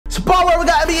part where we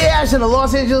got NBA action. The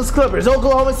Los Angeles Clippers,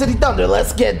 Oklahoma City Thunder.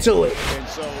 Let's get to it. And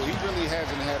so he really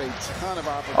hasn't had a ton of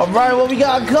opportunities. All right, what we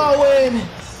got going?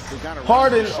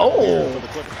 Harden. Oh,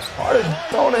 Harden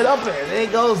throwing it up there.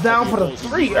 It goes down for the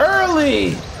three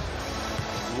early.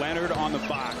 Leonard on the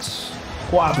box.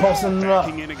 Kawhi posting it up.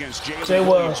 Jay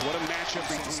Will. What a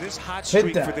matchup. This hot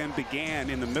streak for them began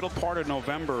in the middle part of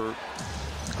November.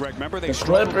 Greg, remember they the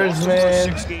Clippers, man.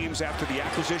 6 games after the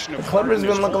acquisition of the Clippers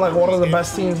been looking like one of the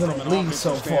best teams in the league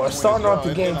so far. Starting off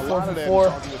the game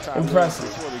 4-for-4,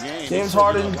 impressive. James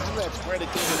Harden.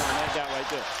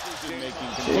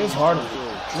 James Harden.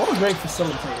 What a great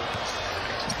facilitator.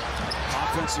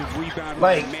 Offensive rebound.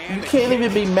 Like, you can't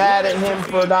even be mad at him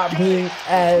for not being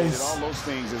as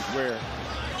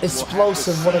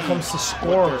explosive when it comes to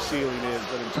scoring,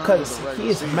 because he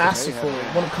is masterful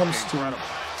when it comes to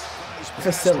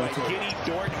facility.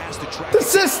 The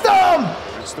system!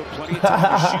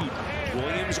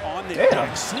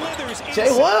 Damn. Jay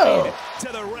Will.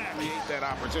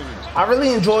 I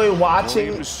really enjoy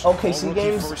watching OKC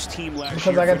games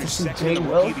because I got to see Jay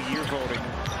Will.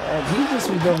 And he just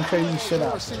be doing crazy shit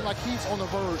out there.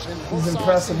 He's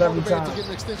impressive every time.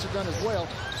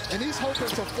 And he's hoping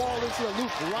to fall into a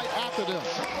loop right after them.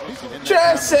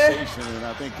 Jesse! And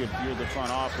I think if you're the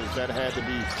front office, that had to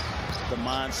be the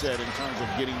mindset in terms of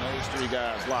getting those 3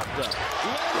 guys locked up.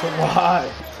 Why?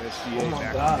 SGA Oh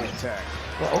my God. attack.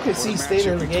 Well, OKC stayed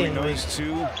in the game. Where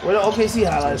the OKC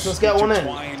highlights? Let's get one in.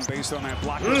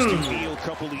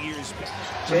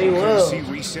 Jay Will.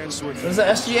 There's the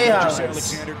SGA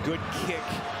highlights. Good kick.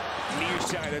 Near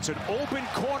side. That's an open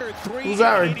corner 3. Who's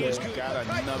that right there? Got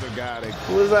another guy that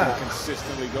Who is that?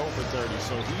 consistently go for 30.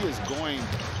 So he is going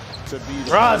to be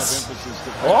the Russ. emphasis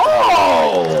to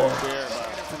Oh!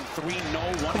 From 3, no,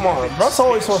 Come on, Russ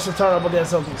always wants to turn up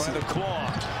against OKC.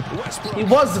 He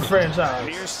was the franchise.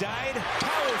 Near side,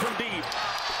 power from deep.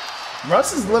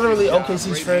 Russ is literally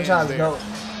OKC's franchise goat.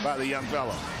 by the young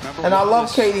fellow. And I love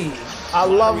KD. I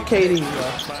love KD, bro.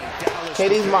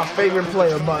 KD's my favorite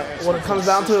player, but when it comes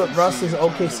down to it, Russ is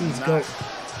OKC's goat.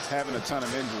 Having a ton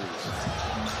of injuries.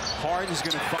 Harden's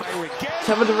gonna fire again.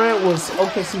 Kevin Durant was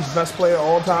OKC's best player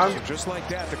all time. Just like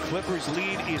that, the Clippers'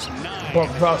 lead is 9. But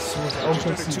Russ was Under 2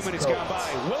 OKC's minutes goat. gone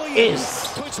by. Williams Is.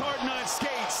 puts Harden on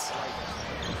skates.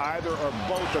 Either or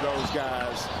both of those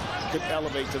guys could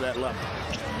elevate to that level.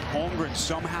 Holmgren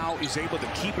somehow is able to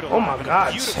keep it alive. Oh my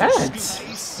God, Chance.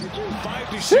 5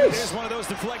 to shoot. There's one of those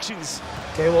deflections.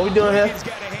 Okay, what we doing here? He's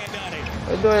got a hand on it.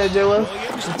 What we doing here, Jay Will?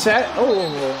 The chat?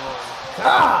 Oh,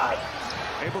 God.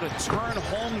 Able to turn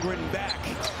Holmgren back.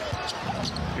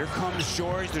 Here comes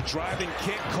George, the driving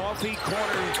kick, Coffee,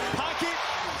 corner, pocket.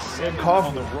 Bear Coffee.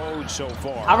 On the road so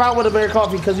far. I ride with a Bear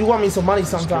Coffee because you want me some money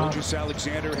sometimes.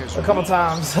 Alexander has A couple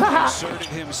times. inserted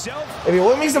himself. If you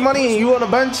want me some money and you on the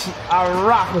bench, I'll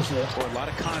rock with you. For a lot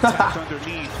of contact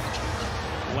underneath.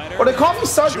 Leonard, Or the Coffee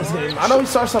starts this game. I know he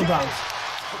starts sometimes.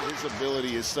 His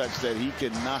ability is such that he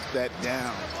can knock that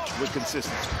down with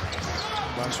consistency.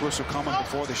 Last whistle coming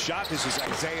before the shot. This is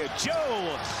Isaiah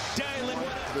Joe. Dialing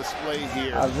Display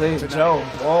here. Isaiah Joe,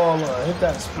 baller, hit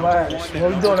that splash. What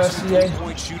we doing, SGA?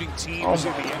 point shooting teams Oh in the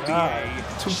my NBA.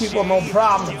 God. 2 people, no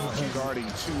problem. Guarding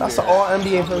 2 That's there. an all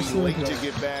NBA first team. Late to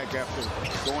get back after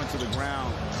going to the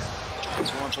ground.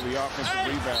 Going for the offensive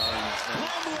rebound.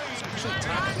 Actually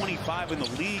top 25 in the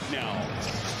league now.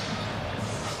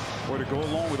 Or to go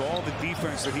along with all the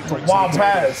defense that he brings. Wild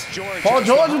pass. Paul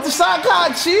George with the shot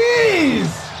clock. Jeez.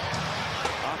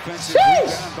 Offensive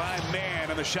rebound by Man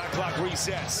on the shot clock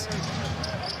resets.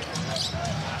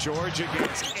 George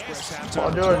against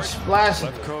Paul George splashing.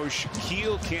 Left coach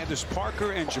Keel, Candace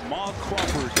Parker, and Jamal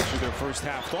Crawford to their first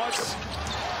half thoughts.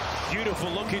 Beautiful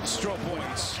looking stroke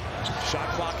points. Shot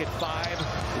clock at 5.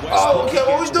 Oh, okay,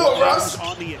 what we doing, Russ?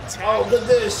 On the attack. Oh, good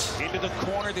dish. Into the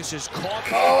corner. This is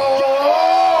Coffee.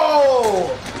 Oh!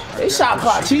 They shot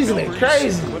clock cheesing it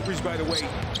crazy. Clippers, by the way,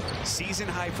 season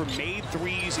high for made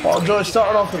threes. Paul George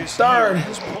starting off the third.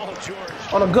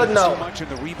 On a good note.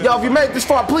 Yo, if you made it this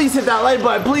far, please hit that like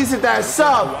button. Please hit that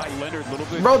sub.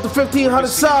 Wrote the 1,500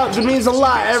 subs. It means a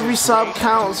lot. Every sub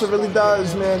counts. It really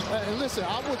does, man.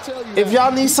 If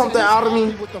y'all need something out of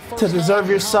me to deserve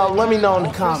your sub, let me know in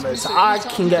the comments. I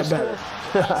can get better.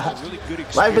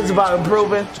 Life is about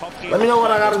improving. Let me know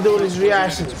what I got to do with these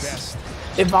reactions.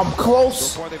 If I'm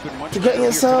close to getting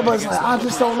a sub, but it's like, I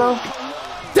just don't know.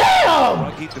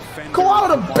 Damn!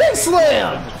 Kawhi with a big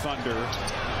slam!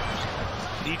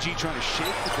 DG trying to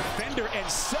shake the defender and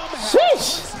somehow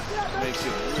makes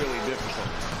it really difficult.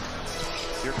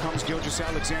 Here comes Gilgeous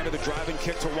Alexander, the driving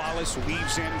kick to Wallace,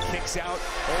 weaves in, kicks out,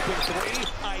 open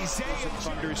 3. Isaiah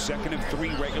Thunder's second of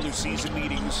 3 regular season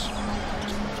meetings.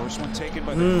 first one taken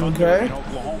by the Thunder in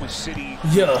Oklahoma City in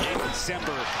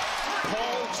December.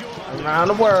 Around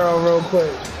the world real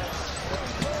quick.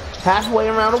 Halfway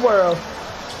around the world.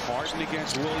 Harden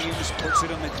against Williams, puts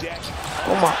it on the deck.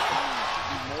 Oh my.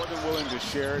 More than willing to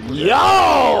share it.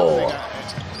 Yo!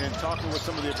 And talking with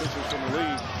some of the officials from the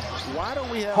league, why don't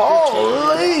we have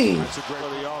holy? That's a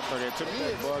great All-Star. It took me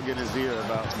a bug in his ear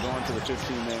about going to the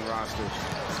 15-man roster.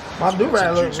 My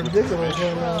do-rag looks ridiculous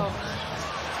right now.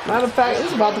 Matter of fact,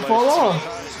 it's about to fall off.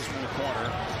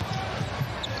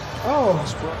 Oh.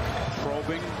 Westbrook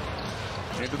probing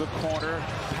into the corner.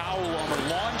 Powell on the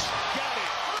launch. Got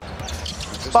it.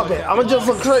 Fuck it. I'ma just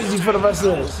look crazy for the rest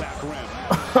of this. Looking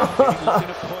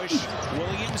to push.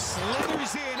 Williams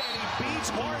slithers in and he beats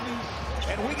Harden.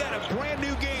 And we got a brand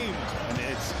new game. And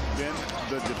it's been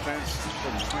the defense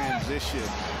of transition.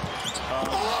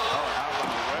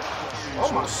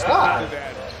 Oh my God.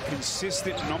 That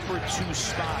consistent number 2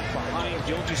 spot behind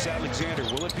Gilgeous-Alexander.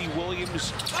 Will it be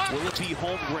Williams? Will it be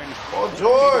Holmgren? Oh,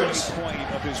 George.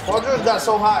 Paul George got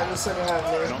so hot in the second half,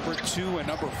 man. Number 2 and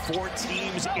number 4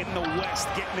 teams in the West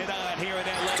getting it on here in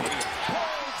LA.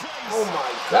 Oh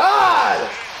my God.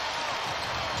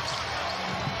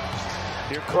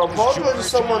 Bro, Paul George is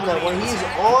someone that when he's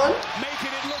on,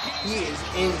 he is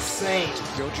insane.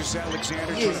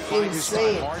 He is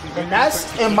insane. And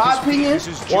that's, in my opinion,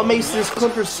 what makes this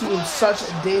Clippers team such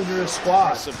a dangerous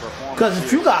squad. Because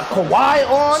if you got Kawhi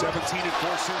on,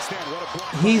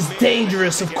 he's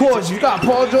dangerous, of course. If you got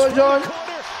Paul George on,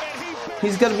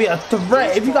 he's going to be a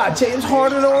threat. If you got James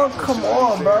Harden on, come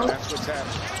on, bro.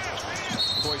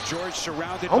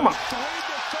 Oh my.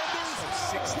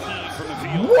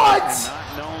 What?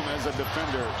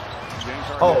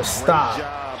 Oh, stop.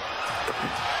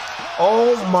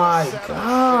 Oh my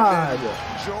God.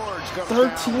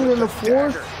 13 in the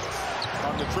fourth?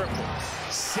 On the triple.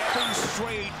 7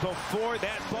 straight before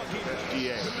that bucket.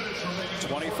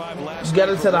 25 last. You get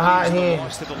it to the hot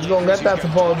hand. You gonna get that to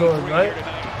Paul George, right?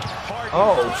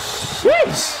 Oh,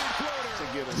 sheesh.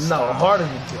 No, Harden.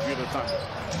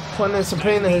 Putting in some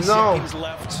pain in his own.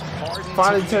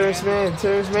 Finding Terrence Mann.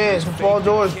 Terrence Mann for Paul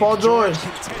George. Paul George.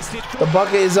 The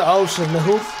bucket is an ocean. The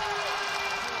hoop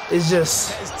is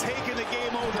just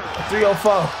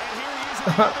 304.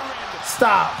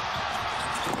 Stop.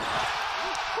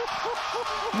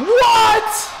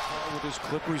 What?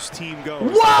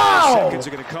 Wow!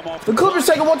 The Clippers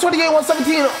taking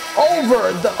 128-117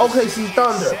 over the OKC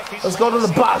Thunder. Let's go to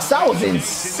the box. That was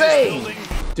insane.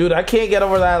 Dude, I can't get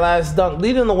over that last dunk.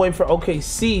 Leading the way for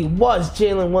OKC was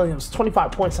Jalen Williams.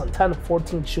 25 points on 10 of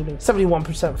 14 shooting.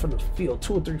 71% from the field.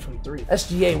 2 of 3 from 3.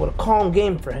 SGA with a calm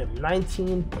game for him.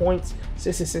 19 points.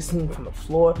 6 of 16 from the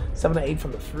floor. 7 of 8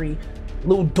 from the free.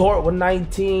 Lou Dort with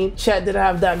 19. Chet didn't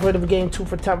have that great of a game. 2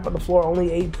 for 10 from the floor.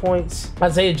 Only 8 points.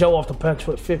 Isaiah Joe off the bench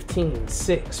with 15.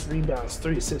 6 rebounds.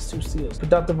 3 assists. 2 steals.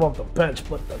 Productive off the bench.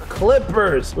 But the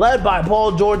Clippers, led by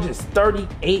Paul George, is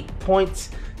 38 points.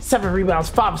 7 rebounds,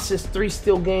 5 assists, 3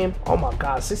 steal game. Oh my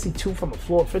God, 62 from the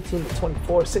floor, 15 to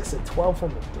 24, 6 to 12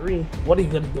 from the 3. What are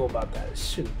you gonna do about that?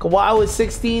 Shoot. Kawhi was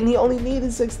 16, he only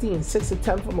needed 16. 6 to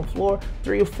 10 from the floor,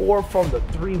 3 of 4 from the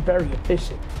 3, very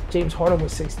efficient. James Harden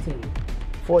was 16,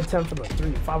 4 of 10 from the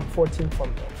 3, 5 of 14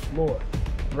 from the floor.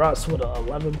 Russ with an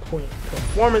 11-point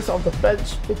performance off the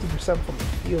bench, 50% from the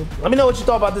field. Let me know what you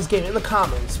thought about this game in the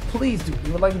comments. Please do.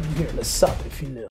 Leave a like if you're here and a sub if you're new.